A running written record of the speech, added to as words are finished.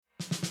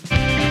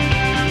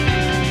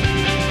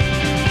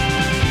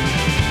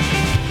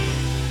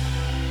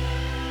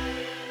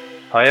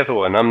Hi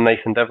everyone, I'm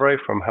Nathan Devereux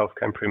from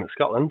Healthcare Improvement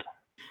Scotland,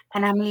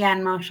 And I'm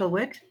Leanne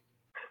Marshall-Wood.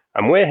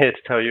 and we're here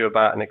to tell you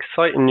about an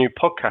exciting new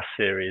podcast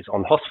series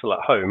on hospital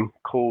at home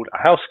called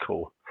A House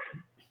Call.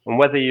 And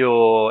whether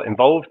you're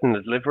involved in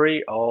the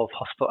delivery of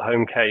hospital at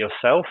home care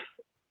yourself,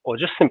 or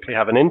just simply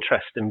have an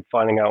interest in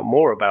finding out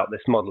more about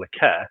this model of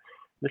care,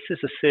 this is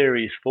a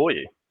series for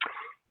you.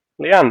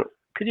 Leanne,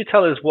 could you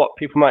tell us what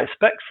people might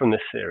expect from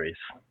this series?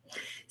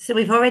 So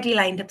we've already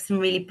lined up some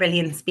really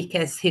brilliant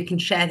speakers who can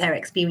share their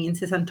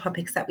experiences on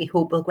topics that we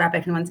hope will grab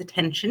everyone's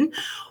attention.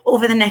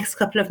 Over the next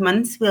couple of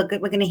months, we're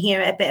going to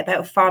hear a bit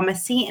about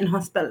pharmacy and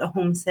hospital at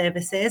home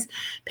services,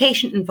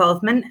 patient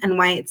involvement and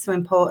why it's so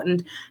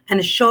important,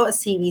 and a short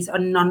series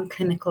on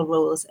non-clinical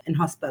roles in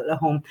hospital at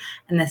home.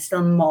 And there's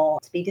still more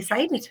to be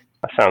decided.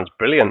 That sounds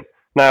brilliant.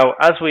 Now,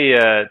 as we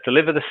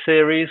deliver the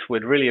series,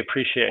 we'd really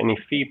appreciate any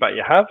feedback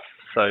you have,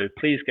 so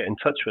please get in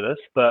touch with us.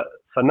 But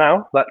for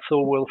now, that's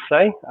all we'll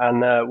say,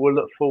 and we'll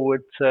look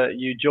forward to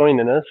you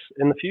joining us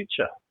in the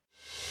future.